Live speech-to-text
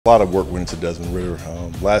A lot of work went into Desmond Ridder.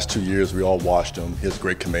 Last 2 years, we all watched him. His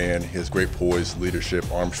great command, his great poise, leadership,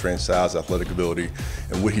 arm strength, size, athletic ability,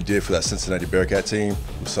 and what he did for that Cincinnati Bearcat team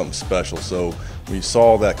was something special. So when you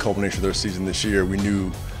saw that culmination of their season this year, we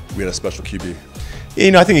knew we had a special QB.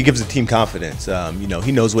 Yeah, I think it gives the team confidence.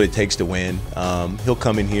 He knows what it takes to win. He'll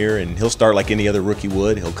come in here and he'll start like any other rookie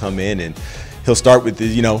would. He'll come in and he'll start with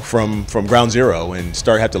from ground zero and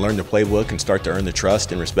have to learn the playbook and start to earn the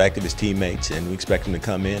trust and respect of his teammates. And we expect him to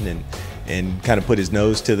come in and kind of put his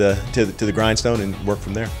nose to the grindstone and work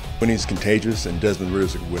from there. Winning's contagious, and Desmond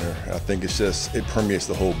Ridder's a winner. I think it permeates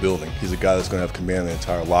the whole building. He's a guy that's going to have command of the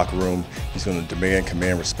entire locker room. He's going to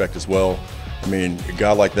command respect as well. I mean, a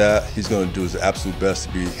guy like that, he's going to do his absolute best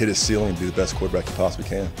to hit his ceiling and be the best quarterback he possibly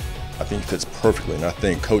can. I think he fits perfectly, and I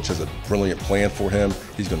think Coach has a brilliant plan for him.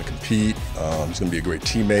 He's going to compete. He's going to be a great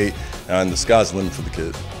teammate, and the sky's the limit for the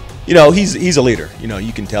kid. He's a leader.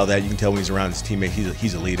 You can tell that. You can tell when he's around his teammates.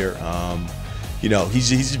 He's a leader.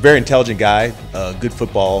 He's a very intelligent guy, good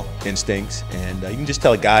football instincts, and you can just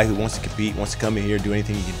tell a guy who wants to compete, wants to come in here, do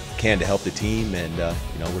anything he can to help the team, and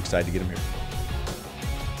we're excited to get him here.